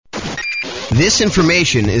This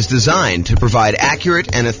information is designed to provide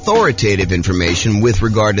accurate and authoritative information with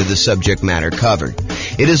regard to the subject matter covered.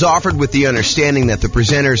 It is offered with the understanding that the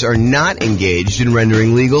presenters are not engaged in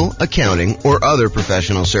rendering legal, accounting, or other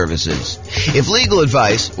professional services. If legal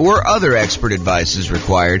advice or other expert advice is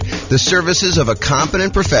required, the services of a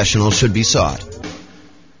competent professional should be sought.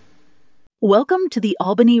 Welcome to the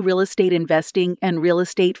Albany Real Estate Investing and Real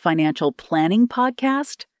Estate Financial Planning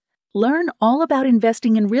Podcast. Learn all about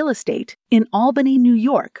investing in real estate in Albany, New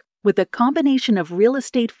York, with a combination of real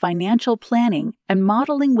estate financial planning and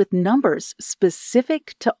modeling with numbers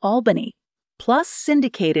specific to Albany, plus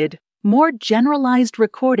syndicated, more generalized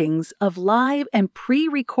recordings of live and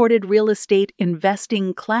pre-recorded real estate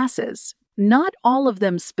investing classes, not all of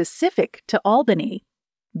them specific to Albany.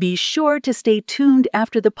 Be sure to stay tuned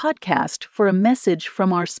after the podcast for a message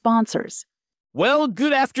from our sponsors. Well,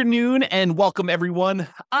 good afternoon and welcome, everyone.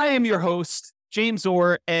 I am your host, James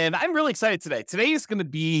Orr, and I'm really excited today. Today is going to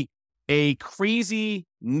be a crazy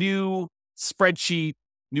new spreadsheet,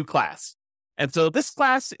 new class. And so this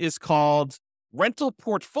class is called Rental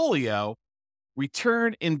Portfolio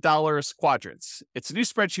Return in Dollars Quadrants. It's a new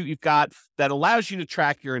spreadsheet you've got that allows you to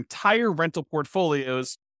track your entire rental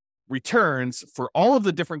portfolio's returns for all of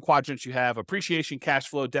the different quadrants you have: appreciation, cash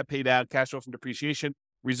flow, debt paid out, cash flow from depreciation,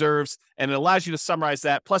 reserves, and it allows you to summarize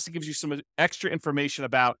that. Plus, it gives you some extra information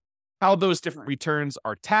about how those different returns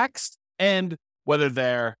are taxed and whether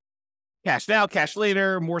they're cash now, cash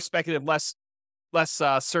later, more speculative, less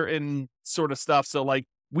certain sort of stuff. So like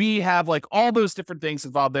we have like all those different things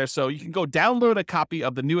involved there. So you can go download a copy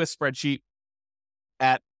of the newest spreadsheet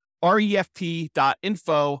at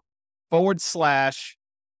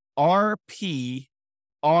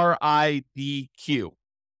refp.info/RPRIDQ.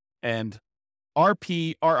 And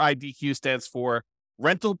RPRIDQ stands for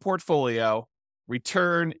Rental Portfolio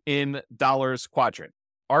Return in Dollars Quadrant.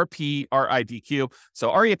 RPRIDQ.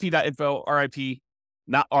 So refp.info,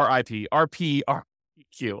 not RIP,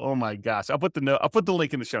 RPRIDQ. Oh my gosh. I'll put the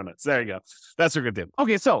link in the show notes. There you go. That's what we're going to do.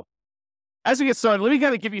 Okay, so as we get started, let me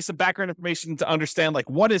kind of give you some background information to understand like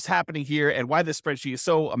what is happening here and why this spreadsheet is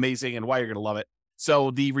so amazing and why you're going to love it.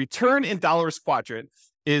 So the Return in Dollars Quadrant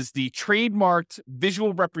is the trademarked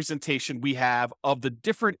visual representation we have of the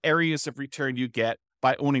different areas of return you get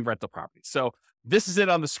by owning rental properties. So this is it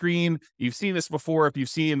on the screen. You've seen this before if you've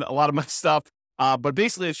seen a lot of my stuff, but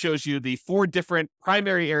basically it shows you the 4 different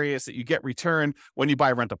primary areas that you get return when you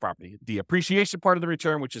buy a rental property. The appreciation part of the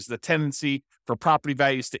return, which is the tendency for property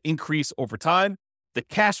values to increase over time. The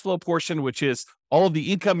cash flow portion, which is all of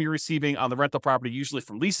the income you're receiving on the rental property, usually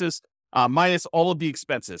from leases, minus all of the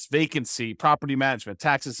expenses: vacancy, property management,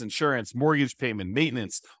 taxes, insurance, mortgage payment,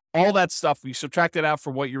 maintenance, all that stuff. You subtract it out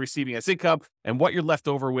from what you're receiving as income, and what you're left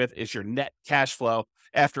over with is your net cash flow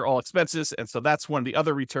after all expenses. And so that's one of the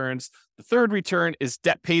other returns. The third return is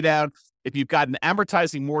debt pay down. If you've got an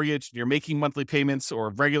amortizing mortgage and you're making monthly payments or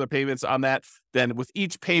regular payments on that, then with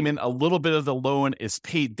each payment, a little bit of the loan is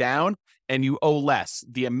paid down and you owe less.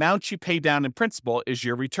 The amount you pay down in principal is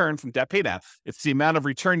your return from debt pay down. It's the amount of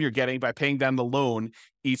return you're getting by paying down the loan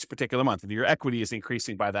each particular month, and your equity is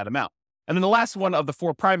increasing by that amount. And then the last one of the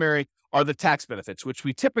 4 primary are the tax benefits, which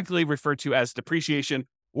we typically refer to as depreciation,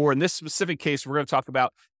 or in this specific case, we're going to talk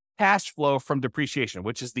about cash flow from depreciation,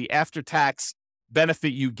 which is the after-tax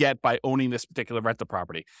benefit you get by owning this particular rental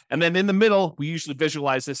property. And then in the middle, we usually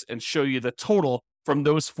visualize this and show you the total from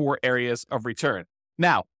those 4 areas of return.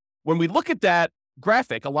 Now, when we look at that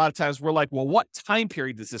graphic, a lot of times we're like, well, what time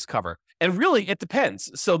period does this cover? And really, it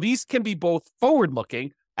depends. So these can be both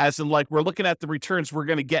forward-looking, as in like we're looking at the returns we're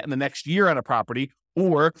going to get in the next year on a property,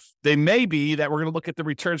 or they may be that we're going to look at the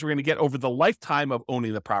returns we're going to get over the lifetime of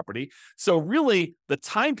owning the property. So really, the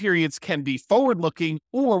time periods can be forward-looking,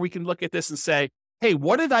 or we can look at this and say, hey,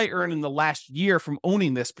 what did I earn in the last year from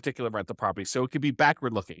owning this particular rental property? So it could be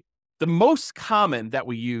backward-looking. The most common that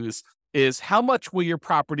we use is how much will your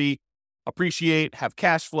property appreciate, have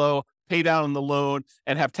cash flow, pay down on the loan,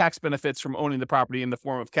 and have tax benefits from owning the property in the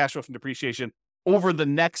form of cash flow from depreciation over the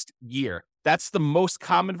next year. That's the most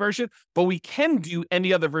common version, but we can do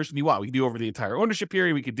any other version you want. We can do over the entire ownership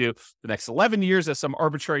period. We could do the next 11 years as some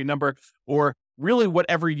arbitrary number, or really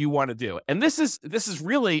whatever you want to do. And this is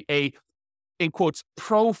really a, in quotes,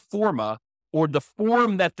 pro forma, or the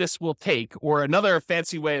form that this will take, or another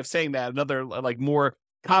fancy way of saying that, another like more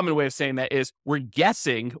common way of saying that is we're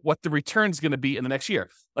guessing what the return is going to be in the next year.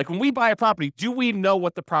 Like when we buy a property, do we know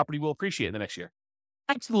what the property will appreciate in the next year?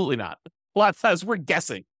 Absolutely not. A lot of times we're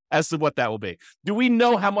guessing as to what that will be. Do we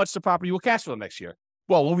know how much the property will cash flow next year?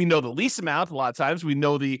 Well, we know the lease amount, a lot of times we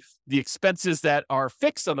know the expenses that are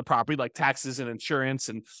fixed on the property, like taxes and insurance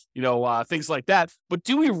and, things like that. But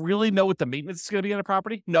do we really know what the maintenance is going to be on the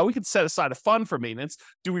property? No, we can set aside a fund for maintenance.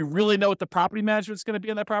 Do we really know what the property management is going to be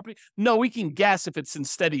on that property? No, we can guess if it's in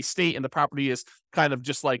steady state and the property is kind of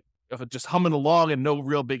just humming along and no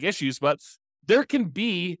real big issues. But there can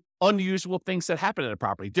be unusual things that happen in a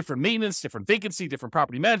property, different maintenance, different vacancy, different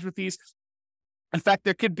property management fees. In fact,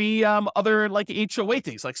 there could be other like HOA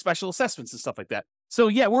things, like special assessments and stuff like that. So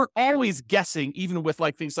yeah, we're always guessing, even with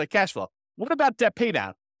like things like cash flow. What about debt pay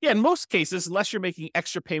down? Yeah, in most cases, unless you're making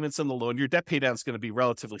extra payments on the loan, your debt pay down is going to be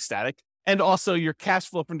relatively static. And also your cash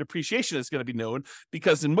flow from depreciation is going to be known,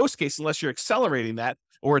 because in most cases, unless you're accelerating that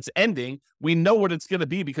or it's ending, we know what it's going to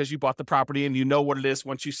be because you bought the property and you know what it is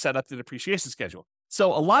once you set up the depreciation schedule.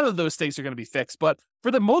 So a lot of those things are going to be fixed, but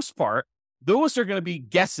for the most part, those are going to be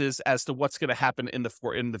guesses as to what's going to happen in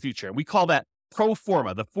the future. And we call that pro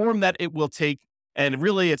forma, the form that it will take. And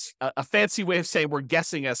really, it's a fancy way of saying we're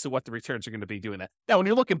guessing as to what the returns are going to be doing that. Now, when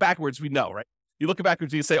you're looking backwards, we know, right? You look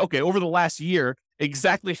backwards and you say, okay, over the last year,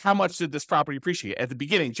 exactly how much did this property appreciate? At the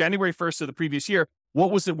beginning, January 1st of the previous year, what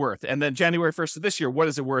was it worth? And then January 1st of this year, what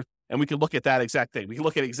is it worth? And we can look at that exact thing. We can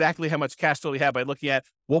look at exactly how much cash flow we have by looking at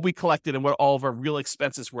what we collected and what all of our real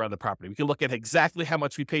expenses were on the property. We can look at exactly how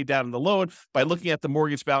much we paid down in the loan by looking at the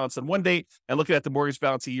mortgage balance on one date and looking at the mortgage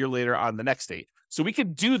balance a year later on the next date. So we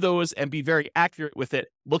can do those and be very accurate with it,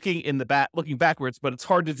 looking backwards, but it's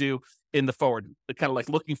hard to do in the forward, kind of like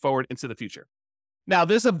looking forward into the future. Now,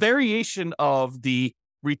 there's a variation of the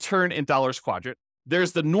return in dollars quadrant.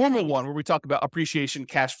 There's the normal one where we talk about appreciation,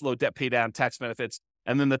 cash flow, debt pay down, tax benefits,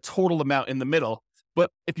 and then the total amount in the middle.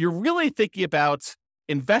 But if you're really thinking about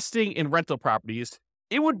investing in rental properties,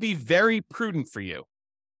 it would be very prudent for you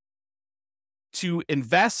to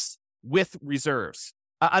invest with reserves.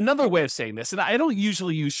 Another way of saying this, and I don't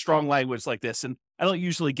usually use strong language like this, and I don't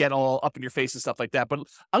usually get all up in your face and stuff like that, but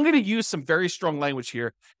I'm going to use some very strong language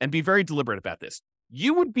here and be very deliberate about this.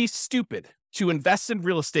 You would be stupid to invest in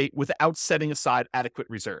real estate without setting aside adequate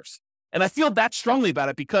reserves. And I feel that strongly about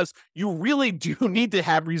it because you really do need to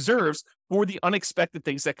have reserves for the unexpected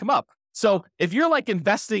things that come up. So if you're like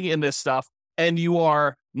investing in this stuff and you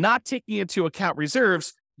are not taking into account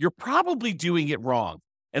reserves, you're probably doing it wrong.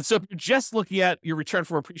 And so if you're just looking at your return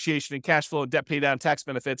from appreciation and cash flow and debt pay down, tax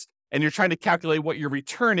benefits, and you're trying to calculate what your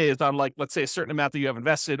return is on, like, let's say a certain amount that you have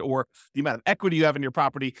invested or the amount of equity you have in your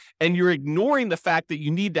property, and you're ignoring the fact that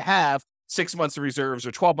you need to have 6 months of reserves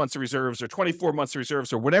or 12 months of reserves or 24 months of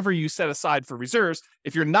reserves or whatever you set aside for reserves,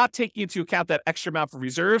 if you're not taking into account that extra amount for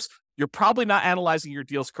reserves, you're probably not analyzing your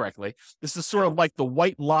deals correctly. This is sort of like the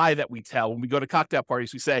white lie that we tell when we go to cocktail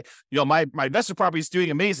parties. We say, my investment property is doing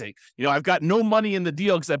amazing. I've got no money in the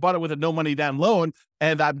deal because I bought it with a no money down loan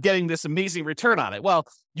and I'm getting this amazing return on it. Well,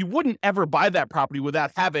 you wouldn't ever buy that property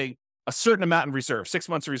without having a certain amount in reserve, 6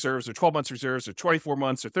 months of reserves or 12 months of reserves or 24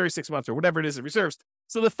 months or 36 months or whatever it is in reserves.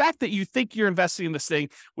 So the fact that you think you're investing in this thing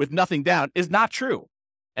with nothing down is not true.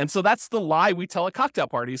 And so that's the lie we tell at cocktail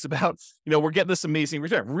parties about, we're getting this amazing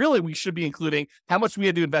return. Really, we should be including how much we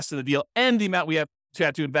had to invest in the deal and the amount we have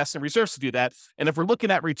to invest in reserves to do that. And if we're looking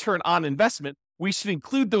at return on investment, we should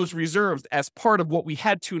include those reserves as part of what we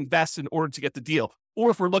had to invest in order to get the deal. Or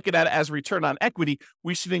if we're looking at it as return on equity,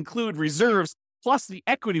 we should include reserves plus the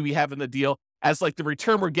equity we have in the deal as like the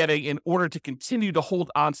return we're getting in order to continue to hold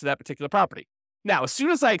on to that particular property. Now, as soon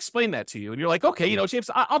as I explain that to you and you're like, okay, James,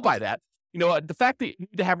 I'll buy that. The fact that you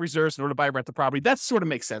need to have reserves in order to buy or rent the property, that sort of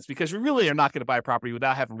makes sense because we really are not going to buy a property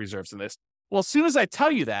without having reserves in this. Well, as soon as I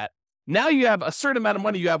tell you that, now you have a certain amount of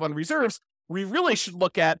money you have on reserves. We really should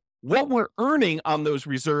look at what we're earning on those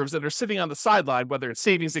reserves that are sitting on the sideline, whether it's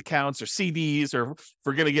savings accounts or CDs, or if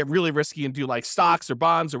we're going to get really risky and do like stocks or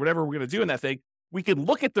bonds or whatever we're going to do in that thing. We can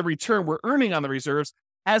look at the return we're earning on the reserves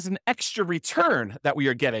as an extra return that we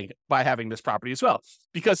are getting by having this property as well.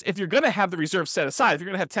 Because if you're going to have the reserve set aside, if you're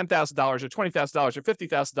going to have $10,000 or $20,000 or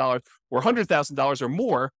 $50,000 or $100,000 or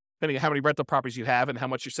more, depending on how many rental properties you have and how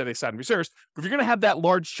much you're setting aside in reserves, but if you're going to have that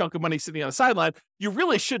large chunk of money sitting on the sideline, you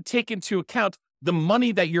really should take into account the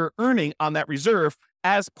money that you're earning on that reserve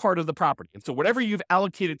as part of the property. And so whatever you've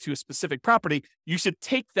allocated to a specific property, you should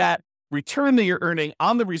take that return that you're earning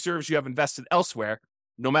on the reserves you have invested elsewhere,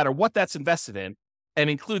 no matter what that's invested in, and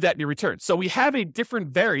include that in your return. So we have a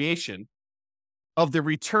different variation of the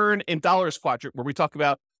return in dollars quadrant where we talk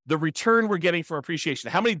about the return we're getting from appreciation,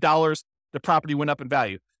 how many dollars the property went up in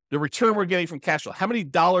value, the return we're getting from cash flow, how many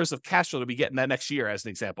dollars of cash flow do we get in that next year as an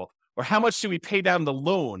example, or how much do we pay down the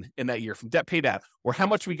loan in that year from debt pay down, or how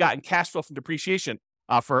much we got in cash flow from depreciation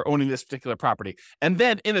for owning this particular property. And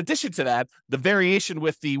then in addition to that, the variation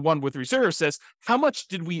with the one with reserves says, how much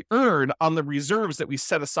did we earn on the reserves that we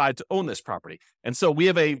set aside to own this property? And so we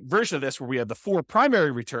have a version of this where we have the 4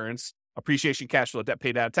 primary returns: appreciation, cash flow, debt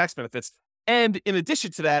paid down, tax benefits. And in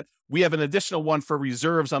addition to that, we have an additional one for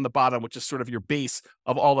reserves on the bottom, which is sort of your base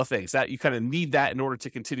of all the things that you kind of need that in order to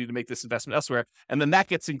continue to make this investment elsewhere. And then that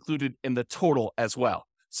gets included in the total as well.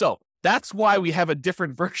 So that's why we have a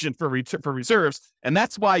different version for reserves. And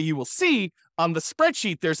that's why you will see on the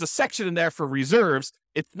spreadsheet, there's a section in there for reserves.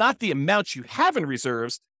 It's not the amount you have in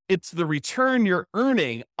reserves. It's the return you're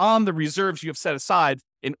earning on the reserves you have set aside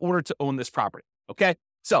in order to own this property. Okay.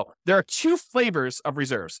 So there are 2 flavors of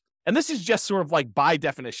reserves. And this is just sort of like by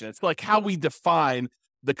definition. It's like how we define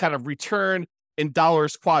the kind of return in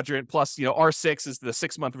dollars quadrant plus, R6 is the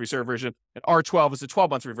 6-month reserve version and R12 is the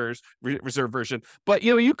 12-month reserve version. But,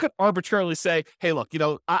 you could arbitrarily say, hey, look,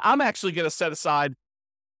 I'm actually going to set aside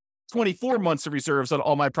 24 months of reserves on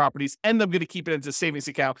all my properties, and I'm going to keep it into a savings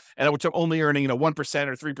account, and which I'm only earning, 1% or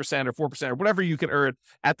 3% or 4% or whatever you can earn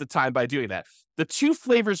at the time by doing that. The 2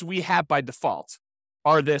 flavors we have by default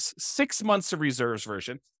are this 6 months of reserves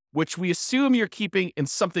version, which we assume you're keeping in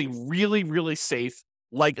something really, really safe,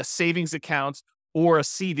 like a savings account or a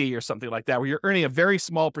CD or something like that, where you're earning a very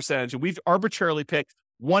small percentage. And we've arbitrarily picked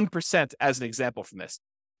 1% as an example from this.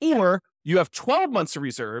 Or you have 12 months of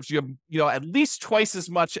reserves. You have, at least twice as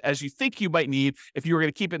much as you think you might need if you were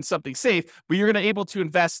going to keep it in something safe, but you're going to be able to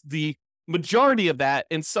invest the majority of that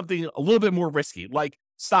in something a little bit more risky, like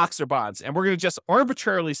stocks or bonds. And we're going to just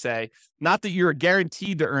arbitrarily say, not that you're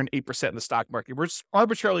guaranteed to earn 8% in the stock market. We're just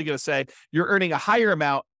arbitrarily going to say you're earning a higher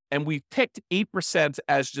amount. And we picked 8%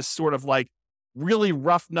 as just sort of like really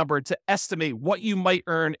rough number to estimate what you might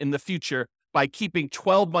earn in the future by keeping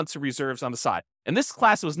 12 months of reserves on the side. And this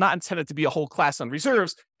class was not intended to be a whole class on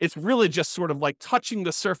reserves. It's really just sort of like touching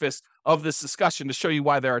the surface of this discussion to show you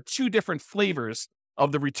why there are 2 different flavors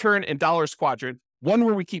of the return in dollars quadrant. One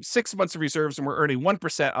where we keep 6 months of reserves and we're earning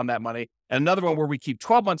 1% on that money, and another one where we keep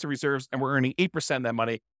 12 months of reserves and we're earning 8% on that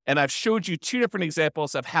money. And I've showed you 2 different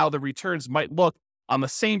examples of how the returns might look on the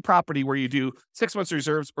same property where you do 6 months of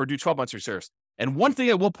reserves or do 12 months of reserves. And one thing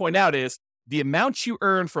I will point out is the amount you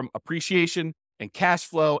earn from appreciation and cash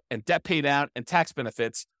flow and debt pay down and tax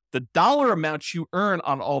benefits, the dollar amount you earn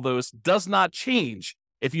on all those does not change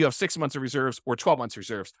if you have 6 months of reserves or 12 months of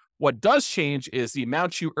reserves. What does change is the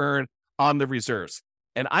amount you earn on the reserves.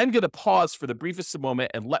 And I'm going to pause for the briefest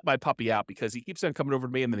moment and let my puppy out because he keeps on coming over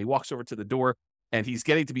to me and then he walks over to the door and he's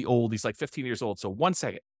getting to be old. He's like 15 years old. So 1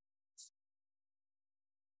 second.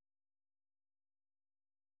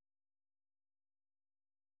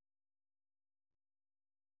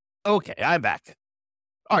 Okay, I'm back.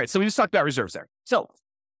 All right, so we just talked about reserves there. So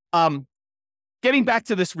getting back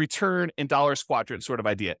to this return in dollars quadrant sort of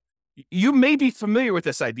idea. You may be familiar with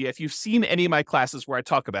this idea if you've seen any of my classes where I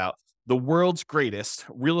talk about the world's greatest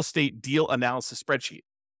real estate deal analysis spreadsheet.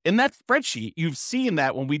 In that spreadsheet, you've seen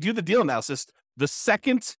that when we do the deal analysis, the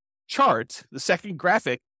second chart, the second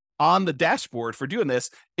graphic on the dashboard for doing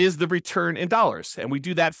this is the return in dollars. And we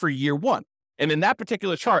do that for year 1. And in that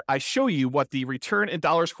particular chart, I show you what the return in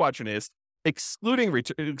dollars quadrant is, excluding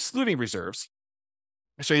reserves.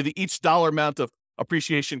 I show you each dollar amount of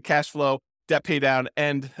appreciation, cash flow, debt pay down,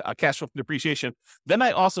 and cash flow from depreciation. Then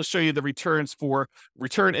I also show you the returns for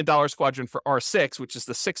return in dollars quadrant for R6, which is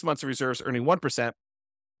the 6 months of reserves earning 1%. And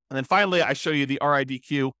then finally, I show you the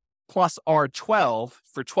RIDQ plus R12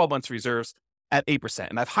 for 12 months reserves at 8%.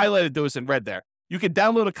 And I've highlighted those in red there. You can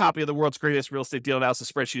download a copy of the world's greatest real estate deal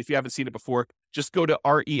analysis spreadsheet if you haven't seen it before. Just go to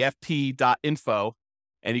refp.info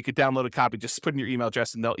and you can download a copy. Just put in your email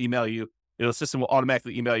address and they'll email you. The system will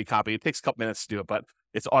automatically email you a copy. It takes a couple minutes to do it, but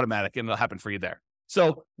it's automatic and it'll happen for you there.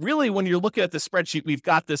 So really, when you're looking at the spreadsheet, we've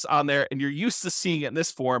got this on there and you're used to seeing it in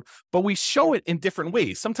this form, but we show it in different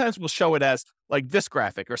ways. Sometimes we'll show it as like this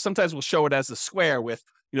graphic, or sometimes we'll show it as a square with,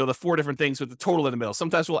 the 4 different things with the total in the middle.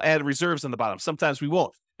 Sometimes we'll add reserves on the bottom. Sometimes we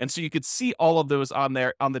won't. And so you could see all of those on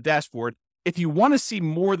there on the dashboard. If you want to see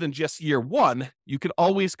more than just year 1, you can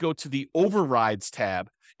always go to the overrides tab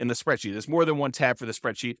in the spreadsheet. There's more than one tab for the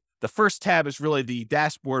spreadsheet. The first tab is really the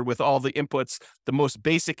dashboard with all the inputs, the most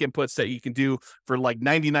basic inputs that you can do for like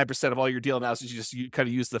 99% of all your deal analysis. You kind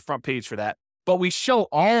of use the front page for that. But we show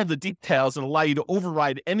all the details and allow you to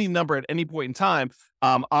override any number at any point in time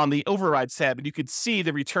on the overrides tab. And you could see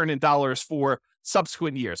the return in dollars for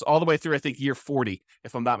subsequent years, all the way through, I think, year 40,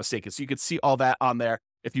 if I'm not mistaken. So you could see all that on there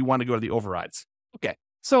if you want to go to the overrides. Okay,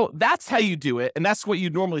 so that's how you do it. And that's what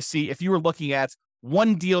you normally see if you were looking at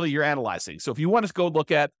one deal that you're analyzing. So if you want to go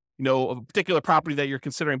look at, a particular property that you're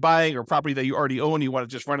considering buying or a property that you already own, you want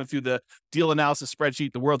to just run it through the deal analysis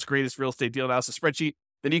spreadsheet, the world's greatest real estate deal analysis spreadsheet,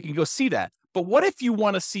 then you can go see that. But what if you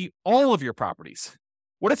want to see all of your properties?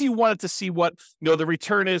 What if you wanted to see what the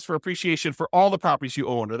return is for appreciation for all the properties you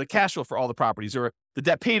own, or the cash flow for all the properties, or the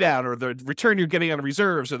debt pay down, or the return you're getting on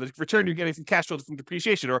reserves, or the return you're getting from cash flow from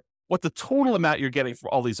depreciation, or what the total amount you're getting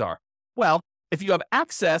for all these are? Well, if you have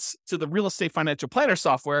access to the Real Estate Financial Planner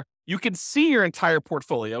software, you can see your entire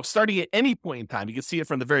portfolio starting at any point in time. You can see it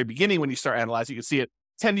from the very beginning when you start analyzing. You can see it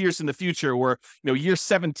 10 years in the future, or year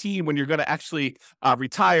 17 when you're going to actually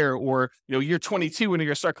retire, or year 22 when you're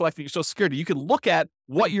going to start collecting your Social Security. You can look at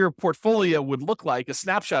what your portfolio would look like, a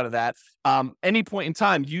snapshot of that, any point in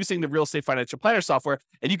time using the Real Estate Financial Planner software,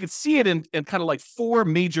 and you can see it in kind of like 4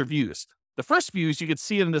 major views. The first view is you can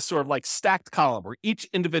see it in this sort of like stacked column where each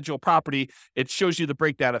individual property, it shows you the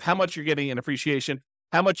breakdown of how much you're getting in appreciation,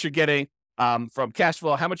 how much you're getting from cash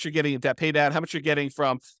flow, how much you're getting in debt pay down, how much you're getting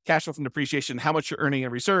from cash flow from depreciation, how much you're earning in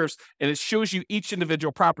reserves. And it shows you each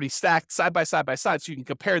individual property stacked side by side so you can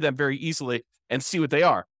compare them very easily and see what they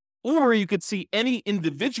are. Or you could see any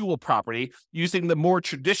individual property using the more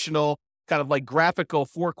traditional kind of like graphical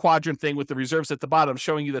 4-quadrant thing with the reserves at the bottom,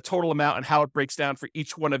 showing you the total amount and how it breaks down for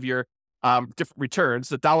each one of your different returns,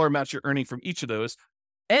 the dollar amounts you're earning from each of those.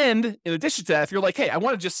 And in addition to that, if you're like, hey, I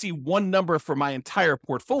want to just see one number for my entire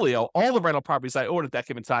portfolio, all the rental properties I own at that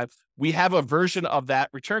given time, we have a version of that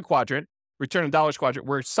return in dollars quadrant,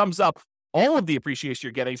 where it sums up all of the appreciation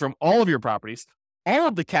you're getting from all of your properties, all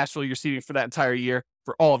of the cash flow you're receiving for that entire year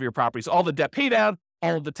for all of your properties, all the debt pay down,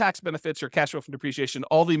 all of the tax benefits or cash flow from depreciation,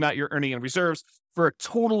 all the amount you're earning in reserves, for a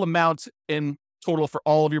total amount in total for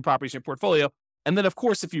all of your properties in your portfolio. And then, of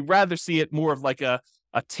course, if you'd rather see it more of like a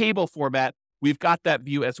table format, we've got that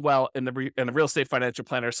view as well in the Real Estate Financial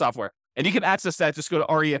Planner software. And you can access that. Just go to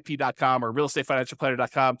refp.com or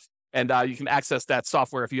realestatefinancialplanner.com, and you can access that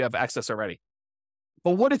software if you have access already.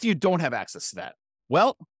 But what if you don't have access to that?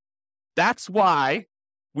 Well, that's why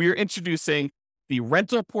we're introducing the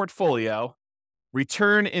rental portfolio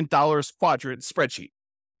return in dollars quadrant spreadsheet.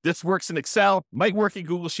 This works in Excel, might work in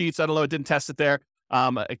Google Sheets. I don't know. I didn't test it there.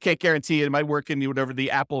 I can't guarantee it might work in whatever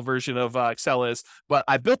the Apple version of Excel is, but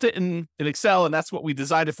I built it in Excel, and that's what we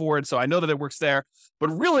designed it for. And so I know that it works there. But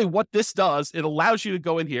really what this does, it allows you to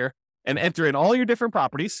go in here and enter in all your different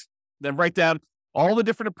properties, then write down all the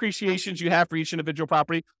different appreciations you have for each individual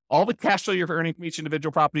property, all the cash flow you're earning from each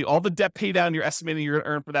individual property, all the debt pay down you're estimating you're going to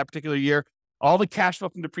earn for that particular year, all the cash flow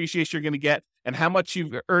from depreciation you're going to get, and how much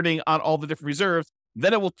you're earning on all the different reserves.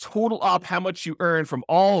 Then it will total up how much you earn from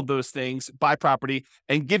all of those things by property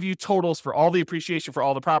and give you totals for all the appreciation for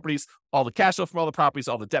all the properties, all the cash flow from all the properties,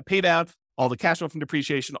 all the debt pay down, all the cash flow from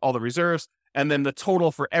depreciation, all the reserves, and then the total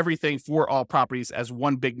for everything for all properties as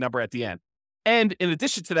one big number at the end. And in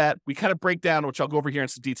addition to that, we kind of break down, which I'll go over here in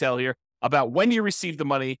some detail here, about when you receive the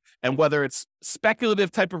money and whether it's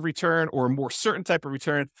speculative type of return or a more certain type of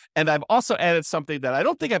return. And I've also added something that I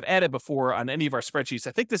don't think I've added before on any of our spreadsheets.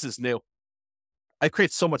 I think this is new. I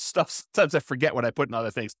create so much stuff, sometimes I forget what I put in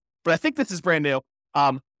other things, but I think this is brand new.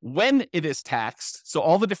 When it is taxed, so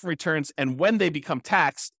all the different returns and when they become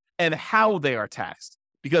taxed and how they are taxed,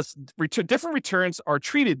 because different returns are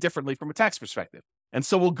treated differently from a tax perspective. And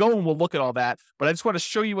so we'll go and we'll look at all that, but I just want to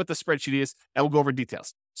show you what the spreadsheet is and we'll go over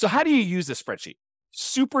details. So how do you use this spreadsheet?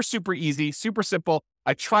 Super, super easy, super simple.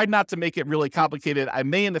 I tried not to make it really complicated. I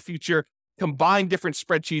may in the future combine different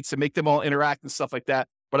spreadsheets and make them all interact and stuff like that.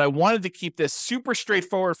 But I wanted to keep this super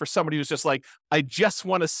straightforward for somebody who's just like, I just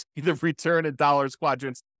want to see the return in dollars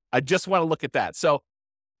quadrants. I just want to look at that. So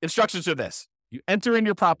instructions are this. You enter in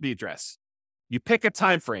your property address. You pick a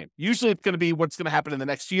time frame. Usually it's going to be what's going to happen in the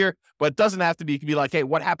next year, but it doesn't have to be. It can be like, hey,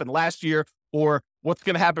 what happened last year or what's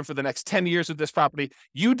going to happen for the next 10 years with this property.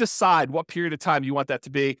 You decide what period of time you want that to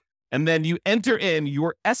be. And then you enter in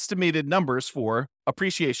your estimated numbers for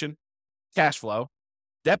appreciation, cash flow,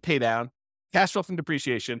 debt pay down, cash flow from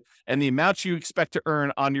depreciation, and the amount you expect to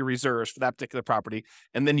earn on your reserves for that particular property.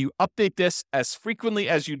 And then you update this as frequently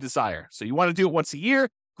as you desire. So you want to do it once a year?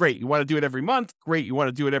 Great. You want to do it every month? Great. You want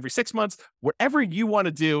to do it every 6 months? Whatever you want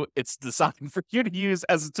to do, it's designed for you to use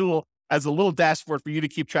as a tool, as a little dashboard for you to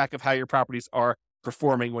keep track of how your properties are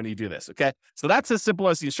performing when you do this. Okay. So that's as simple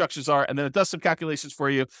as the instructions are. And then it does some calculations for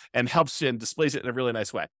you and helps you and displays it in a really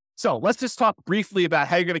nice way. So let's just talk briefly about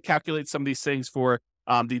how you're going to calculate some of these things for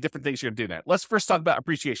the different things you're going to do there. Let's first talk about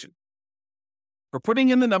appreciation. For putting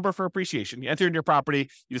in the number for appreciation, you enter in your property,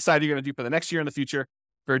 you decide you're going to do for the next year in the future.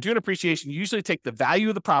 For doing appreciation, you usually take the value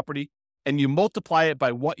of the property and you multiply it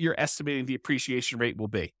by what you're estimating the appreciation rate will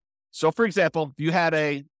be. So for example, if you had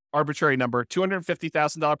a arbitrary number,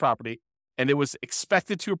 $250,000 property, and it was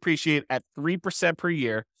expected to appreciate at 3% per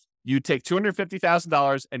year, you'd take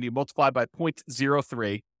 $250,000 and you multiply by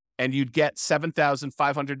 0.03, and you'd get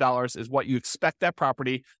 $7,500 is what you expect that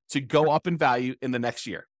property to go up in value in the next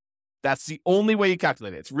year. That's the only way you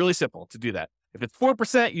calculate it. It's really simple to do that. If it's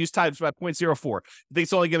 4%, use times by 0.04. If you think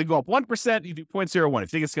it's only going to go up 1%, you do 0.01.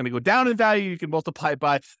 If you think it's going to go down in value, you can multiply it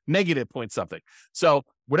by negative point something. So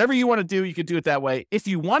whatever you want to do, you can do it that way. If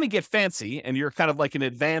you want to get fancy and you're kind of like an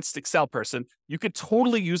advanced Excel person, you could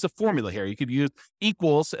totally use a formula here. You could use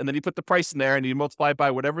equals, and then you put the price in there and you multiply it by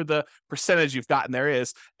whatever the percentage you've gotten there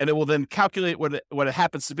is, and it will then calculate what it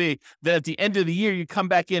happens to be. Then at the end of the year, you come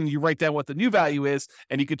back in and you write down what the new value is,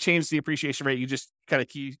 and you could change the appreciation rate. You just kind of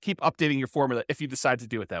keep updating your formula if you decide to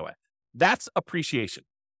do it that way. That's appreciation.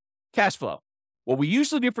 Cash flow. What we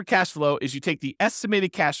usually do for cash flow is you take the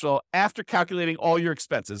estimated cash flow after calculating all your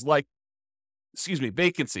expenses, like,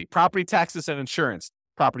 vacancy, property taxes and insurance,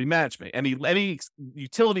 property management, any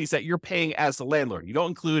utilities that you're paying as the landlord. You don't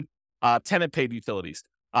include tenant paid utilities,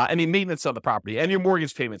 any maintenance on the property, and your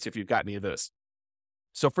mortgage payments if you've got any of those.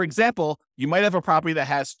 So for example, you might have a property that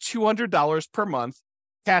has $200 per month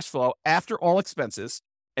cash flow after all expenses,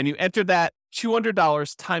 and you enter that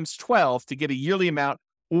 $200 times 12 to get a yearly amount,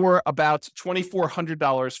 or about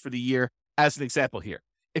 $2,400 for the year as an example here.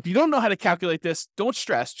 If you don't know how to calculate this, don't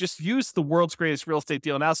stress. Just use the world's greatest real estate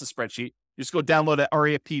deal analysis spreadsheet. Just go download at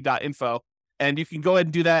rafp.info, and you can go ahead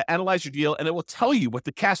and do that, analyze your deal, and it will tell you what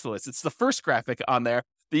the cash flow is. It's the first graphic on there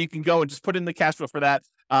that you can go and just put in the cash flow for that,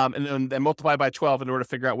 and then multiply by 12 in order to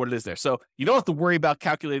figure out what it is there. So you don't have to worry about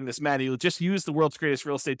calculating this manually. Just use the world's greatest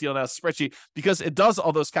real estate deal analysis spreadsheet because it does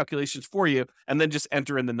all those calculations for you, and then just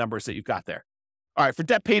enter in the numbers that you've got there. All right, for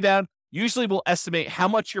debt pay down, usually we'll estimate how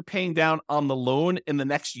much you're paying down on the loan in the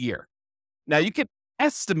next year. Now, you can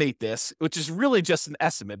estimate this, which is really just an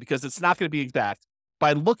estimate because it's not going to be exact,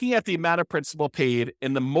 by looking at the amount of principal paid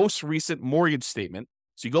in the most recent mortgage statement.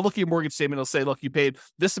 So you go look at your mortgage statement, it'll say, look, you paid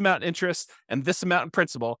this amount in interest and this amount in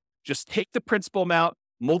principal. Just take the principal amount,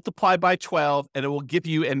 multiply by 12, and it will give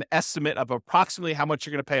you an estimate of approximately how much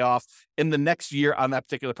you're going to pay off in the next year on that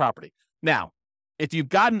particular property. Now, if you've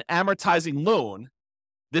got an amortizing loan,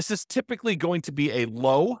 this is typically going to be a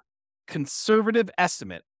low, conservative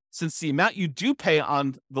estimate, since the amount you do pay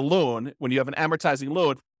on the loan when you have an amortizing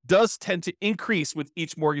loan does tend to increase with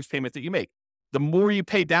each mortgage payment that you make. The more you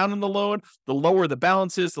pay down on the loan, the lower the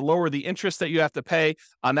balance is, the lower the interest that you have to pay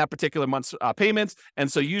on that particular month's payments.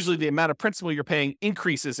 And so usually the amount of principal you're paying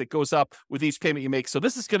increases. It goes up with each payment you make. So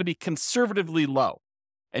this is going to be conservatively low.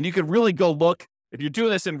 And you can really go look. If you're doing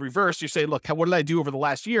this in reverse, you say, look, what did I do over the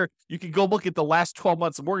last year? You can go look at the last 12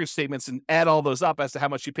 months of mortgage statements and add all those up as to how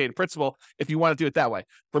much you paid in principal if you want to do it that way.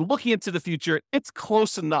 For looking into the future, it's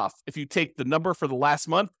close enough if you take the number for the last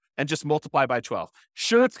month and just multiply by 12.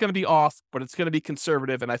 Sure, it's going to be off, but it's going to be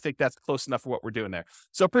conservative, and I think that's close enough for what we're doing there.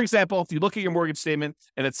 So, for example, if you look at your mortgage statement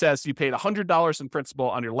and it says you paid $100 in principal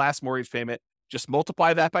on your last mortgage payment, just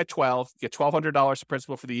multiply that by 12, get $1,200 in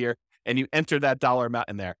principal for the year, and you enter that dollar amount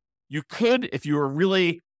in there. You could, if you were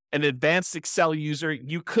really an advanced Excel user,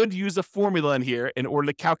 you could use a formula in here in order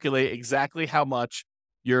to calculate exactly how much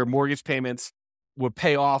your mortgage payments would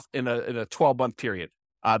pay off in a 12-month period.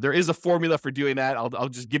 There is a formula for doing that. I'll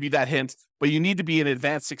just give you that hint, but you need to be an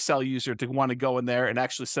advanced Excel user to want to go in there and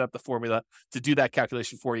actually set up the formula to do that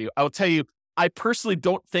calculation for you. I will tell you, I personally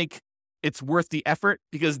don't think it's worth the effort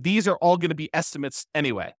because these are all going to be estimates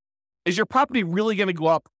anyway. Is your property really going to go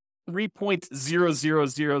up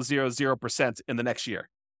 3.00000% in the next year?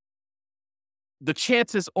 The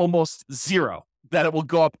chance is almost zero that it will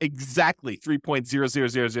go up exactly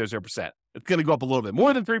 3.00000%. It's going to go up a little bit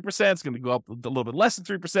more than 3%. It's going to go up a little bit less than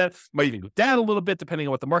 3%. Might even go down a little bit depending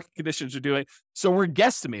on what the market conditions are doing. So we're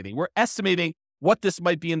guesstimating. We're estimating what this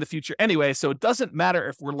might be in the future anyway. So it doesn't matter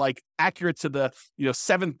if we're like accurate to the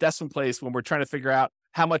seventh decimal place when we're trying to figure out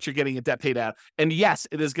how much you're getting in debt pay down. And yes,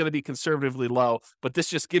 it is going to be conservatively low, but this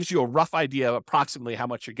just gives you a rough idea of approximately how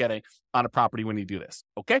much you're getting on a property when you do this.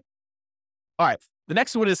 Okay. All right. The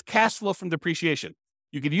next one is cash flow from depreciation.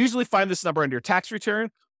 You can usually find this number on your tax return,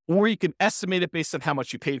 or you can estimate it based on how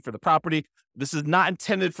much you paid for the property. This is not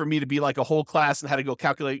intended for me to be like a whole class on how to go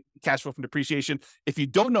calculate cash flow from depreciation. If you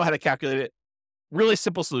don't know how to calculate it, really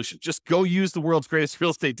simple solution. Just go use the world's greatest real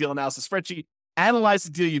estate deal analysis spreadsheet. Analyze the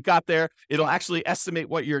deal you've got there. It'll actually estimate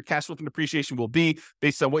what your cash flow from depreciation will be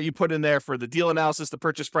based on what you put in there for the deal analysis, the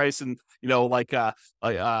purchase price, and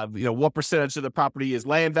what percentage of the property is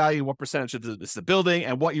land value, what percentage of is the building,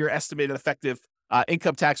 and what your estimated effective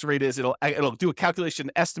income tax rate is. It'll do a calculation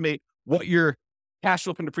and estimate what your cash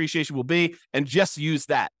flow from depreciation will be, and just use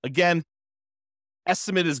that. Again,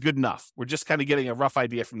 estimate is good enough. We're just kind of getting a rough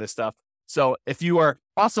idea from this stuff. So if you are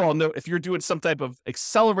also, I'll note, if you're doing some type of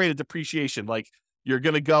accelerated depreciation, like you're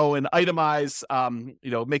going to go and itemize,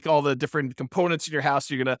 make all the different components in your house.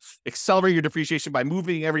 You're going to accelerate your depreciation by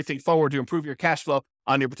moving everything forward to improve your cash flow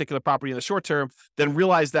on your particular property in the short term. Then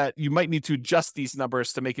realize that you might need to adjust these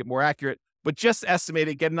numbers to make it more accurate, but just estimate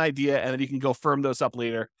it, get an idea, and then you can go firm those up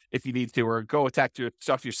later if you need to, or go talk to your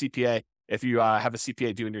CPA if you have a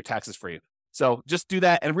CPA doing your taxes for you. So just do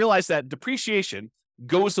that and realize that depreciation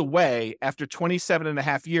goes away after 27 and a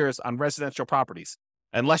half years on residential properties,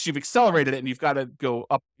 unless you've accelerated it and you've got to go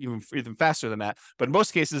up even faster than that. But in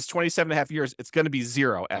most cases, 27 and a half years, it's going to be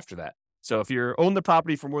zero after that. So if you own the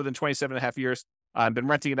property for more than 27 and a half years, been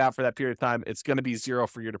renting it out for that period of time, it's going to be zero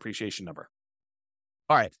for your depreciation number.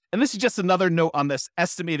 All right. And this is just another note on this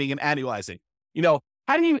estimating and annualizing.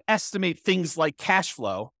 How do you estimate things like cash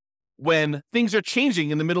flow when things are changing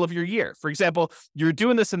in the middle of your year? For example, you're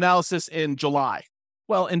doing this analysis in July.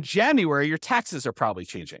 Well, in January, your taxes are probably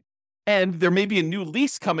changing. And there may be a new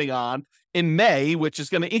lease coming on in May, which is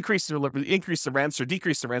going to increase the rents or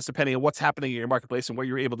decrease the rents, depending on what's happening in your marketplace and what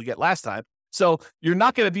you were able to get last time. So you're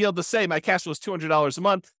not going to be able to say my cash flow is $200 a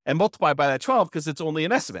month and multiply by that 12 because it's only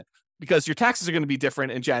an estimate, because your taxes are going to be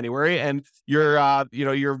different in January, and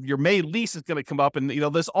your May lease is going to come up, and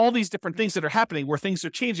there's all these different things that are happening where things are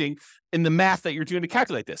changing in the math that you're doing to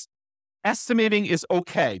calculate this. Estimating is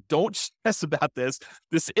okay. Don't stress about this.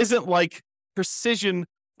 This isn't like precision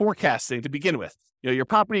forecasting to begin with. Your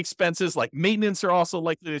property expenses like maintenance are also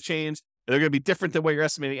likely to change. They're going to be different than what you're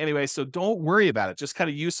estimating anyway. So don't worry about it. Just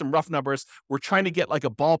kind of use some rough numbers. We're trying to get like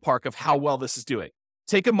a ballpark of how well this is doing.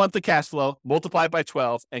 Take a month of cash flow, multiply it by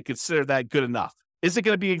 12, and consider that good enough. Is it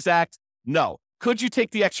going to be exact? No. Could you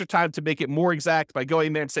take the extra time to make it more exact by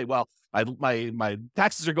going there and say, well, my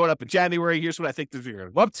taxes are going up in January. Here's what I think they're going to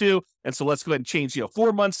go up to. And so let's go ahead and change,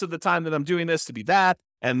 4 months of the time that I'm doing this to be that.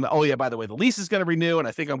 And oh yeah, by the way, the lease is going to renew, and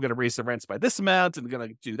I think I'm going to raise the rents by this amount and going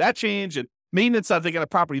to do that change. And maintenance, I think on a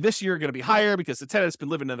property this year are going to be higher because the tenant's been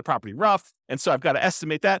living in the property rough. And so I've got to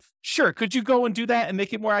estimate that. Sure. Could you go and do that and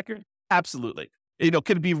make it more accurate? Absolutely.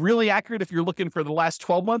 Could it be really accurate if you're looking for the last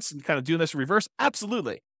 12 months and kind of doing this in reverse?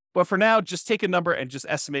 Absolutely. But for now, just take a number and just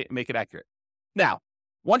estimate and make it accurate. Now,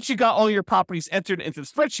 once you got all your properties entered into the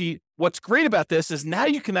spreadsheet, what's great about this is now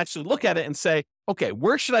you can actually look at it and say, okay,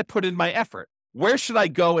 where should I put in my effort? Where should I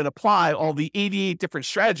go and apply all the 88 different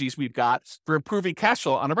strategies we've got for improving cash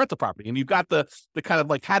flow on a rental property? And you've got the kind of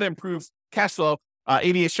like how to improve cash flow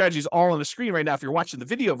 88 strategies all on the screen right now if you're watching the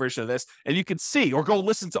video version of this, and you can see, or go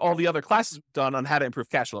listen to all the other classes we've done on how to improve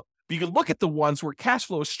cash flow. But you can look at the ones where cash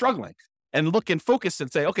flow is struggling and look and focus and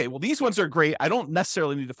say, okay, well, these ones are great. I don't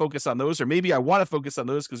necessarily need to focus on those, or maybe I want to focus on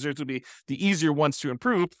those because those would be the easier ones to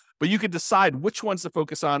improve. But you can decide which ones to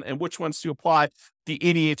focus on and which ones to apply the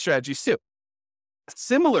 88 strategies to.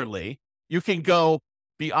 Similarly, you can go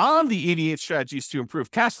beyond the 88 strategies to improve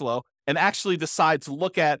cash flow and actually decide to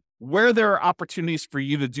look at where there are opportunities for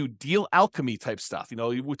you to do deal alchemy type stuff.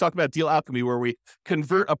 We talk about deal alchemy where we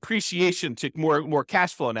convert appreciation to more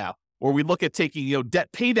cash flow now, or we look at taking,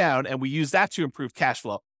 debt pay down and we use that to improve cash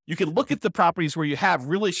flow. You can look at the properties where you have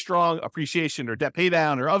really strong appreciation or debt pay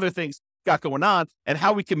down or other things got going on, and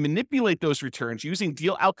how we can manipulate those returns using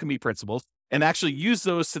deal alchemy principles and actually use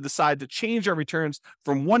those to decide to change our returns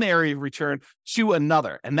from one area of return to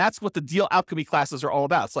another. And that's what the deal alchemy classes are all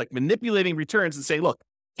about. It's like manipulating returns and say, look,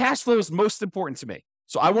 cash flow is most important to me.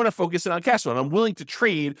 So I want to focus in on cash flow, and I'm willing to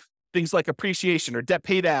trade things like appreciation or debt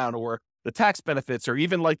pay down or the tax benefits, or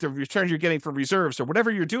even like the return you're getting from reserves or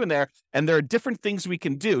whatever you're doing there. And there are different things we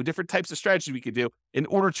can do, different types of strategies we can do in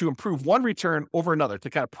order to improve one return over another,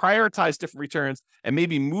 to kind of prioritize different returns and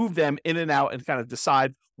maybe move them in and out and kind of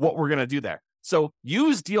decide what we're going to do there. So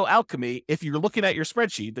use deal alchemy if you're looking at your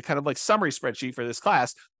spreadsheet, the kind of like summary spreadsheet for this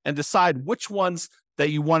class, and decide which ones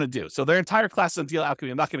that you want to do. So their entire class on deal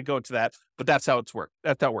alchemy, I'm not going to go into that, but that's how it's worked.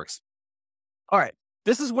 That works. All right.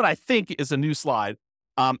 This is what I think is a new slide.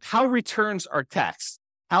 How returns are taxed.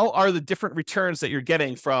 How are the different returns that you're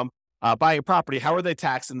getting from buying a property? How are they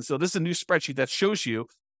taxed? And so this is a new spreadsheet that shows you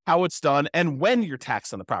how it's done and when you're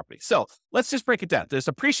taxed on the property. So let's just break it down. There's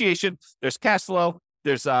appreciation, there's cash flow,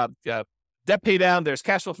 there's debt pay down, there's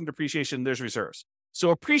cash flow from depreciation, there's reserves.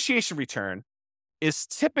 So appreciation return is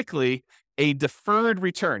typically a deferred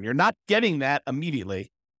return. You're not getting that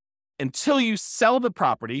immediately until you sell the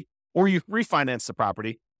property or you refinance the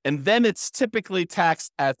property, and then it's typically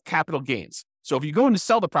taxed as capital gains. So if you go in to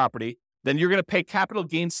sell the property, then you're going to pay capital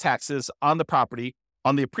gains taxes on the property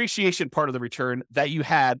on the appreciation part of the return that you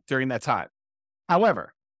had during that time.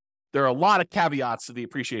 However, there are a lot of caveats to the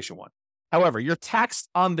appreciation one. However, you're taxed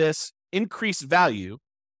on this increased value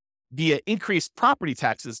via increased property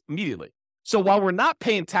taxes immediately. So while we're not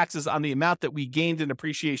paying taxes on the amount that we gained in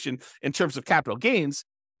appreciation in terms of capital gains,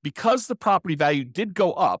 because the property value did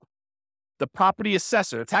go up, the property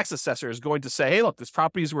assessor, the tax assessor, is going to say, hey, look, this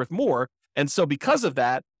property is worth more. And so because of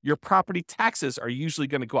that, your property taxes are usually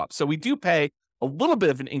going to go up. So we do pay a little bit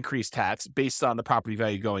of an increased tax based on the property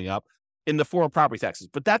value going up in the form of property taxes.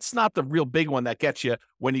 But that's not the real big one that gets you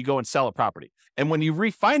when you go and sell a property. And when you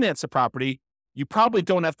refinance a property, you probably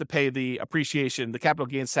don't have to pay the appreciation, the capital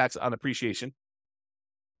gains tax on appreciation.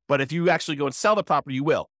 But if you actually go and sell the property, you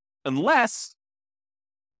will, unless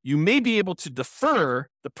you may be able to defer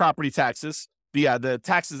the property taxes, the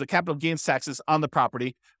taxes, the capital gains taxes on the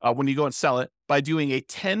property when you go and sell it by doing a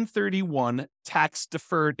 1031 tax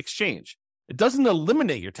deferred exchange. It doesn't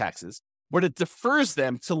eliminate your taxes, but it defers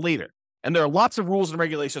them to later. And there are lots of rules and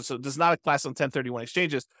regulations, so it does not class on 1031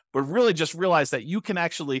 exchanges, but really just realize that you can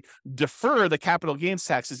actually defer the capital gains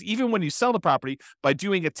taxes even when you sell the property by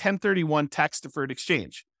doing a 1031 tax deferred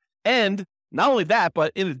exchange. And not only that,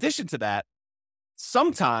 but in addition to that,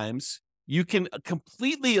 sometimes you can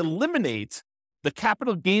completely eliminate the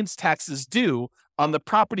capital gains taxes due on the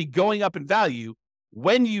property going up in value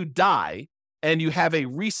when you die and you have a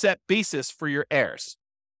reset basis for your heirs.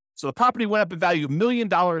 So the property went up in value $1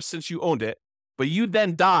 million since you owned it, but you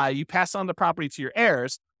then die, you pass on the property to your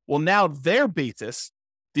heirs. Well, now their basis,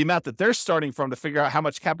 the amount that they're starting from to figure out how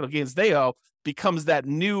much capital gains they owe, becomes that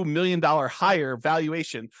new $1 million higher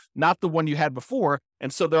valuation, not the one you had before.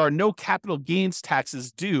 And so there are no capital gains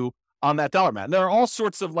taxes due on that dollar amount. And there are all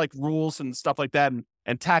sorts of like rules and stuff like that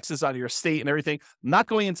and taxes on your estate and everything. I'm not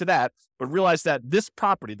going into that, but realize that this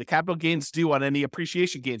property, the capital gains due on any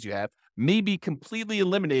appreciation gains you have, may be completely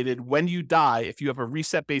eliminated when you die if you have a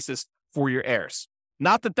reset basis for your heirs.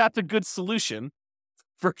 Not that that's a good solution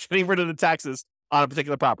for getting rid of the taxes on a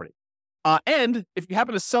particular property. And if you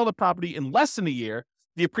happen to sell the property in less than a year,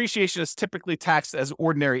 the appreciation is typically taxed as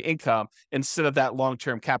ordinary income instead of that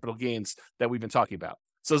long-term capital gains that we've been talking about.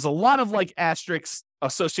 So there's a lot of like asterisks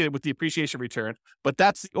associated with the appreciation return, but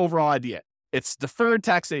that's the overall idea. It's deferred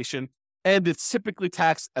taxation, and it's typically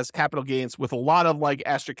taxed as capital gains with a lot of like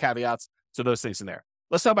asterisk caveats to those things in there.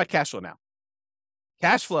 Let's talk about cash flow now.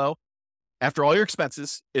 Cash flow, after all your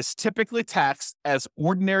expenses, is typically taxed as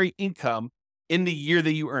ordinary income in the year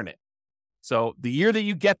that you earn it. So the year that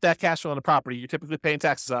you get that cash flow on the property, you're typically paying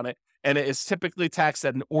taxes on it, and it is typically taxed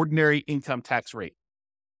at an ordinary income tax rate.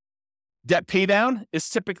 Debt paydown is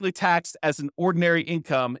typically taxed as an ordinary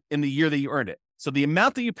income in the year that you earn it. So the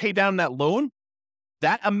amount that you pay down that loan,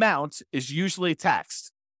 that amount is usually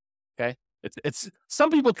taxed. Okay. It's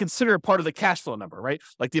some people consider it part of the cash flow number, right?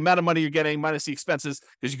 Like the amount of money you're getting minus the expenses,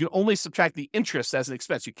 because you can only subtract the interest as an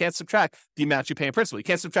expense. You can't subtract the amount you pay in principal. You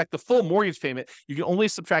can't subtract the full mortgage payment. You can only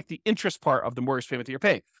subtract the interest part of the mortgage payment that you're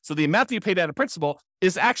paying. So the amount that you pay down in principal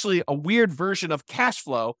is actually a weird version of cash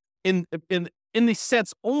flow in the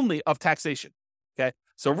sense only of taxation. Okay.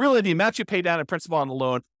 So really the amount you pay down in principal on the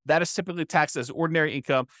loan, that is typically taxed as ordinary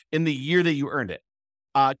income in the year that you earned it.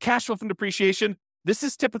 Cash flow from depreciation, this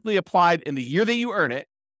is typically applied in the year that you earn it,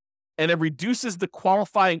 and it reduces the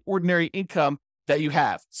qualifying ordinary income that you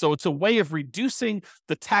have. So it's a way of reducing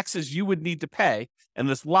the taxes you would need to pay. And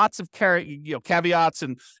there's lots of caveats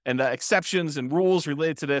and exceptions and rules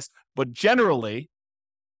related to this. But generally,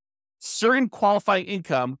 certain qualifying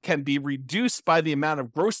income can be reduced by the amount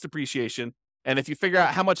of gross depreciation. And if you figure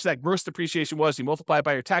out how much that gross depreciation was, you multiply it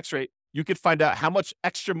by your tax rate, you could find out how much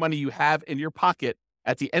extra money you have in your pocket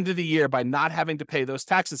at the end of the year by not having to pay those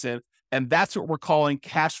taxes in. And that's what we're calling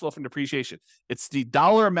cash flow from depreciation. It's the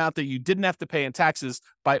dollar amount that you didn't have to pay in taxes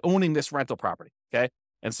by owning this rental property. Okay.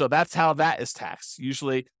 And so that's how that is taxed.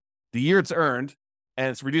 Usually the year it's earned, and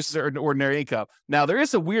it's reduces ordinary income. Now, there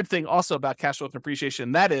is a weird thing also about cash flow from depreciation.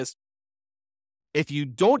 And that is, if you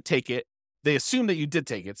don't take it, they assume that you did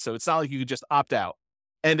take it. So it's not like you could just opt out.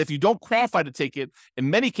 And if you don't qualify to take it, in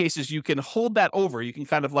many cases, you can hold that over. You can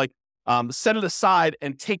kind of like set it aside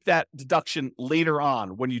and take that deduction later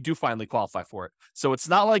on when you do finally qualify for it. So it's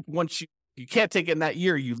not like once you can't take it in that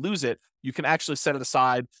year, you lose it. You can actually set it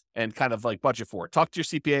aside and kind of like budget for it. Talk to your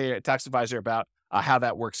CPA or tax advisor about how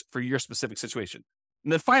that works for your specific situation.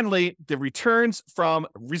 And then finally, the returns from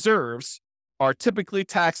reserves are typically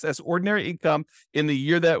taxed as ordinary income in the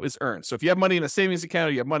year that it was earned. So if you have money in a savings account,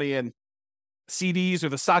 or you have money in CDs or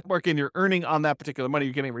the stock market, and you're earning on that particular money,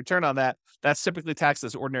 you're getting a return on that, that's typically taxed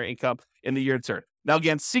as ordinary income in the year it's earned. Now,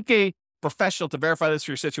 again, seek a professional to verify this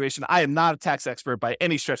for your situation. I am not a tax expert by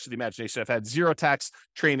any stretch of the imagination. I've had zero tax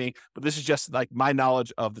training, but this is just like my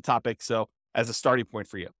knowledge of the topic. So as a starting point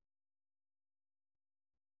for you.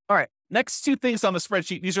 All right. Next two things on the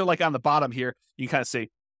spreadsheet. These are like on the bottom here. You can kind of see.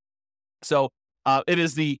 So it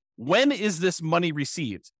is the when is this money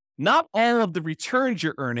received? Not all of the returns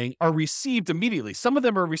you're earning are received immediately. Some of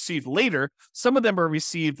them are received later. Some of them are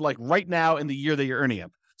received like right now in the year that you're earning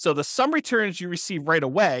them. So the some returns you receive right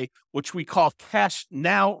away, which we call cash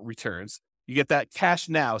now returns, you get that cash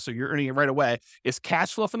now, so you're earning it right away, is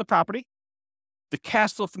cash flow from the property. The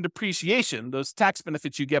cash flow from depreciation, those tax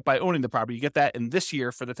benefits you get by owning the property, you get that in this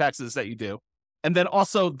year for the taxes that you do. And then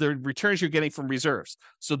also the returns you're getting from reserves.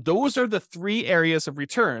 So those are the three areas of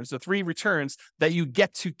returns, the three returns that you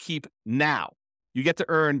get to keep now. You get to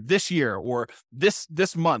earn this year or this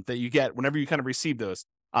month that you get whenever you kind of receive those.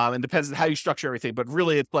 It depends on how you structure everything, but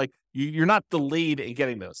really it's like you're not delayed in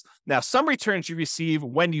getting those. Now, some returns you receive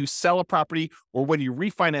when you sell a property or when you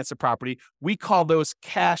refinance a property, we call those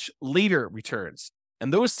cash later returns.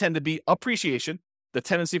 And those tend to be appreciation, the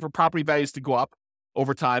tendency for property values to go up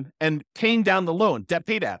over time, and paying down the loan, debt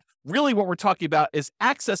pay down. Really what we're talking about is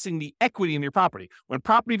accessing the equity in your property. When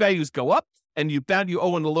property values go up and you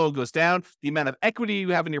owe and the loan goes down, the amount of equity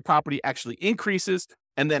you have in your property actually increases.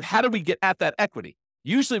 And then how do we get at that equity?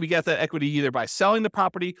 Usually we get that equity either by selling the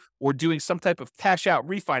property or doing some type of cash out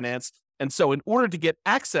refinance. And so in order to get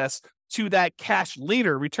access to that cash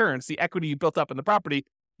later returns, the equity you built up in the property,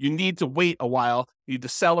 you need to wait a while. You need to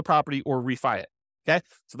sell the property or refi it. Okay.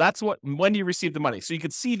 So that's when you receive the money. So you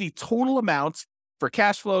can see the total amount for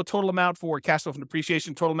cash flow, total amount for cash flow from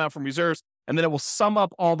depreciation, total amount from reserves. And then it will sum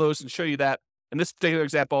up all those and show you that in this particular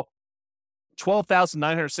example,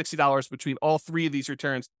 $12,960 between all three of these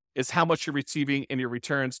returns is how much you're receiving in your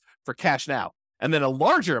returns for cash now. And then a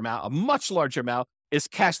much larger amount is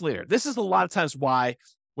cash later. This is a lot of times why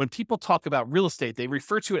when people talk about real estate, they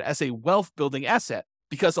refer to it as a wealth building asset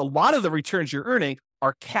because a lot of the returns you're earning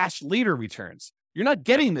are cash later returns. You're not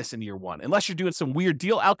getting this in year one unless you're doing some weird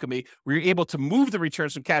deal alchemy where you're able to move the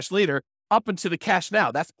returns from cash later up into the cash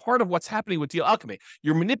now. That's part of what's happening with deal alchemy.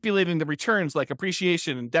 You're manipulating the returns like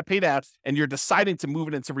appreciation and debt paid out, and you're deciding to move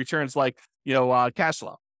it into returns like, cash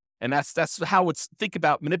flow. And that's how it's think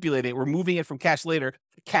about manipulating it. We're moving it from cash later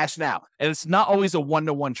to cash now. And it's not always a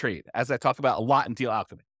one-to-one trade, as I talk about a lot in deal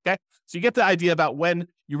alchemy. Okay. So you get the idea about when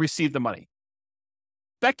you receive the money.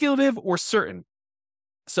 Speculative or certain.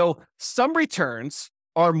 So some returns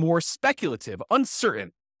are more speculative,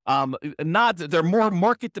 uncertain. They're more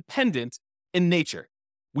market dependent in nature.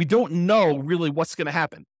 We don't know really what's going to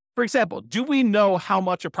happen. For example, do we know how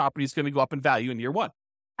much a property is going to go up in value in year one?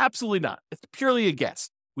 Absolutely not. It's purely a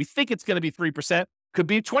guess. We think it's going to be 3%, could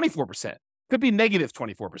be 24%, could be negative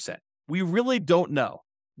 24%. We really don't know.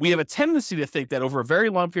 We have a tendency to think that over a very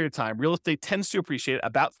long period of time, real estate tends to appreciate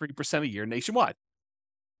about 3% a year nationwide.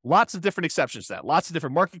 Lots of different exceptions to that, lots of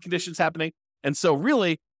different market conditions happening. And so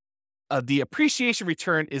really, the appreciation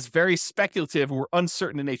return is very speculative or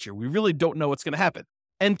uncertain in nature. We really don't know what's going to happen.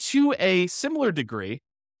 And to a similar degree,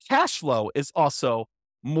 cash flow is also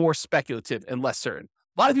more speculative and less certain.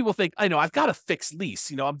 A lot of people think, I've got a fixed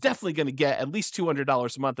lease. I'm definitely going to get at least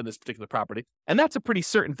 $200 a month in this particular property. And that's a pretty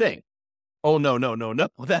certain thing. Oh, no.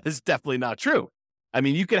 That is definitely not true. I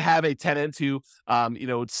mean, you could have a tenant who,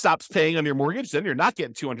 stops paying on your mortgage, then you're not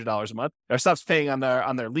getting $200 a month, or stops paying on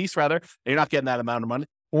their lease rather, and you're not getting that amount of money.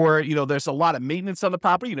 Or, there's a lot of maintenance on the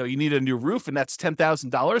property. You need a new roof and that's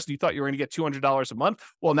 $10,000. You thought you were going to get $200 a month.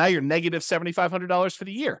 Well, now you're negative $7,500 for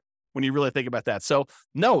the year when you really think about that. So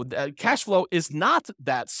no, cash flow is not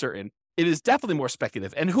that certain. It is definitely more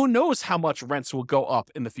speculative. And who knows how much rents will go up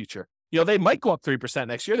in the future. They might go up 3%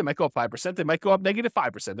 next year. They might go up 5%. They might go up negative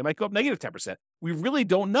 5%. They might go up negative 10%. We really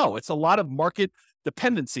don't know. It's a lot of market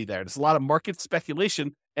dependency there. There's a lot of market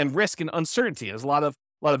speculation and risk and uncertainty. There's a lot of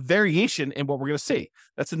variation in what we're going to see.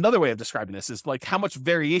 That's another way of describing this is like how much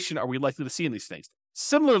variation are we likely to see in these things?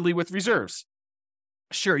 Similarly with reserves.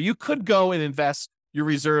 Sure, you could go and invest your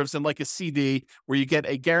reserves in like a CD where you get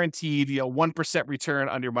a guaranteed 1% return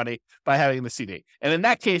on your money by having the CD. And in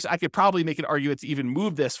that case, I could probably make an argument to even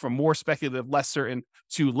move this from more speculative, less certain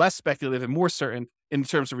to less speculative and more certain in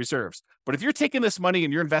terms of reserves. But if you're taking this money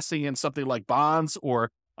and you're investing in something like bonds or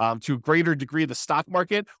to a greater degree the stock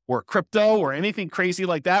market or crypto or anything crazy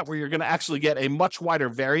like that, where you're going to actually get a much wider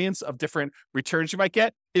variance of different returns you might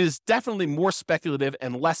get, it is definitely more speculative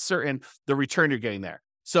and less certain the return you're getting there.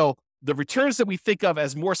 So the returns that we think of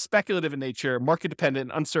as more speculative in nature, market dependent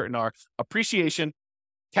and uncertain are appreciation,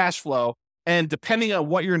 cash flow, and depending on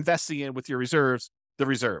what you're investing in with your reserves, the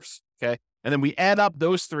reserves. Okay. And then we add up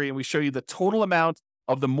those three and we show you the total amount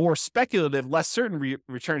of the more speculative, less certain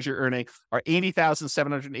returns you're earning are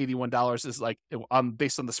 $80,781 is like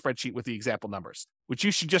based on the spreadsheet with the example numbers, which you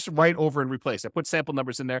should just write over and replace. I put sample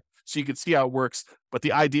numbers in there so you can see how it works, but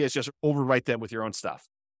the idea is just overwrite them with your own stuff.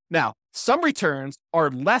 Now, some returns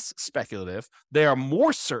are less speculative. They are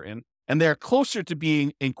more certain, and they're closer to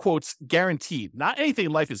being, in quotes, guaranteed. Not anything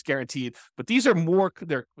in life is guaranteed, but these are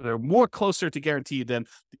they're more closer to guaranteed than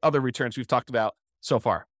the other returns we've talked about so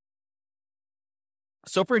far.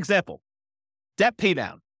 So, for example, debt pay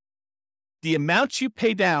down. The amount you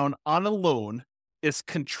pay down on a loan is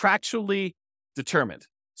contractually determined.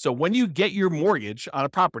 So when you get your mortgage on a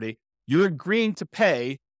property, you're agreeing to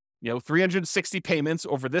pay, 360 payments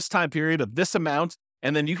over this time period of this amount.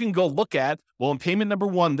 And then you can go look at, well, in payment number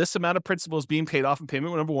 1, this amount of principal is being paid off in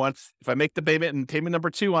payment number 1. If I make the payment in payment number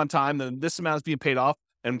 2 on time, then this amount is being paid off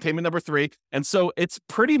in payment number 3. And so it's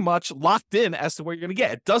pretty much locked in as to what you're going to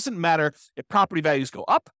get. It doesn't matter if property values go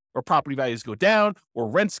up or property values go down or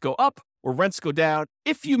rents go up or rents go down.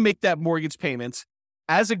 If you make that mortgage payment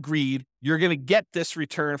as agreed, you're going to get this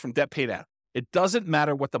return from debt pay down. It doesn't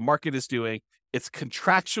matter what the market is doing. It's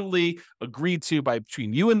contractually agreed to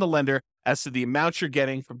between you and the lender as to the amount you're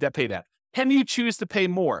getting from debt pay down. Can you choose to pay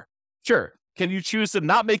more? Sure. Can you choose to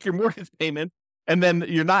not make your mortgage payment and then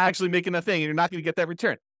you're not actually making a thing and you're not going to get that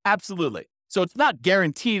return? Absolutely. So it's not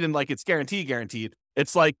guaranteed and like it's guaranteed.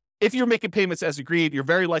 It's like if you're making payments as agreed, you're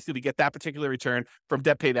very likely to get that particular return from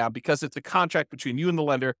debt pay down because it's a contract between you and the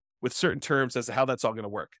lender with certain terms as to how that's all going to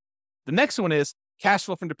work. The next one is cash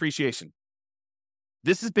flow from depreciation.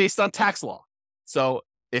 This is based on tax law. So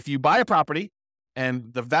if you buy a property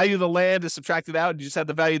and the value of the land is subtracted out, and you just have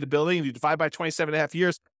the value of the building and you divide by 27 and a half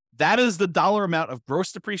years, that is the dollar amount of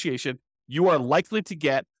gross depreciation you are likely to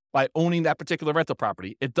get by owning that particular rental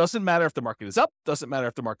property. It doesn't matter if the market is up, doesn't matter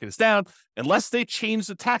if the market is down, unless they change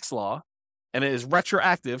the tax law and it is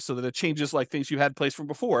retroactive so that it changes like things you had in place from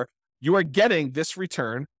before, you are getting this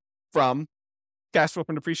return from cash flow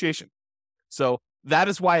from depreciation. So that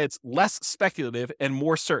is why it's less speculative and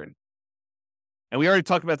more certain. And we already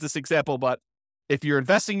talked about this example, but if you're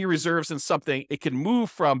investing your reserves in something, it can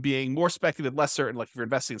move from being more speculative, less certain, like if you're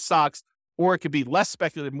investing in stocks, or it could be less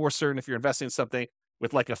speculative, more certain if you're investing in something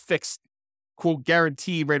with like a fixed, quote,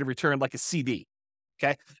 guaranteed rate of return, like a CD.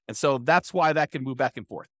 Okay. And so that's why that can move back and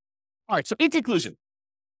forth. All right. So in conclusion,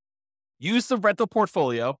 use the rental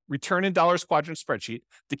portfolio return in dollars quadrant spreadsheet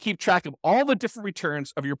to keep track of all the different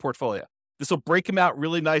returns of your portfolio. This will break them out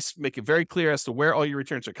really nice, make it very clear as to where all your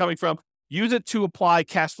returns are coming from. Use it to apply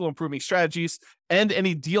cash flow improving strategies and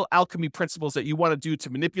any deal alchemy principles that you want to do to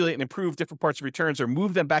manipulate and improve different parts of returns or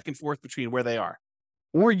move them back and forth between where they are.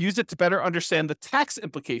 Or use it to better understand the tax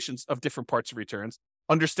implications of different parts of returns,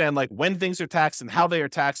 understand like when things are taxed and how they are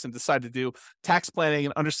taxed, and decide to do tax planning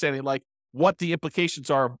and understanding like what the implications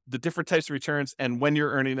are of the different types of returns and when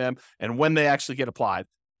you're earning them and when they actually get applied.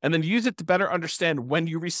 And then use it to better understand when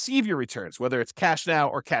you receive your returns, whether it's cash now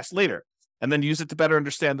or cash later. And then use it to better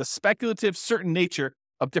understand the speculative, certain nature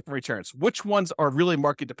of different returns. Which ones are really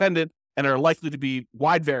market dependent and are likely to be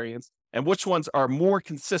wide variance, and which ones are more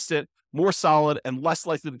consistent, more solid, and less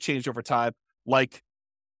likely to change over time, like,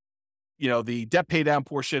 the debt pay down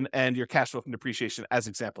portion and your cash flow from depreciation as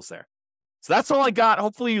examples there. So that's all I got.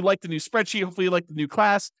 Hopefully you like the new spreadsheet. Hopefully you like the new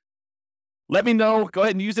class. Let me know. Go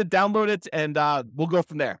ahead and use it, download it, and we'll go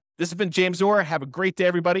from there. This has been James Orr. Have a great day,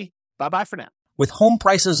 everybody. Bye-bye for now. With home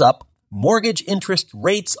prices up, mortgage interest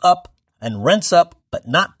rates up, and rents up, but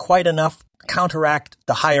not quite enough to counteract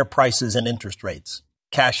the higher prices and interest rates.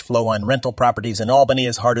 Cash flow on rental properties in Albany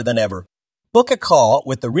is harder than ever. Book a call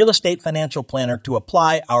with the Real Estate Financial Planner to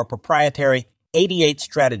apply our proprietary 88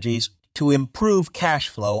 strategies to improve cash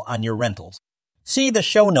flow on your rentals. See the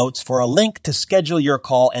show notes for a link to schedule your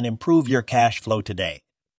call and improve your cash flow today.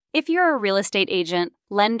 If you're a real estate agent,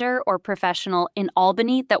 lender, or professional in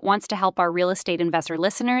Albany that wants to help our real estate investor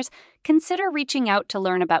listeners, consider reaching out to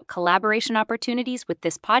learn about collaboration opportunities with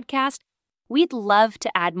this podcast. We'd love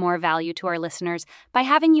to add more value to our listeners by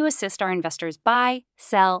having you assist our investors buy,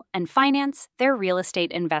 sell, and finance their real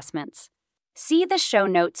estate investments. See the show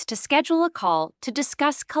notes to schedule a call to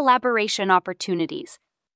discuss collaboration opportunities.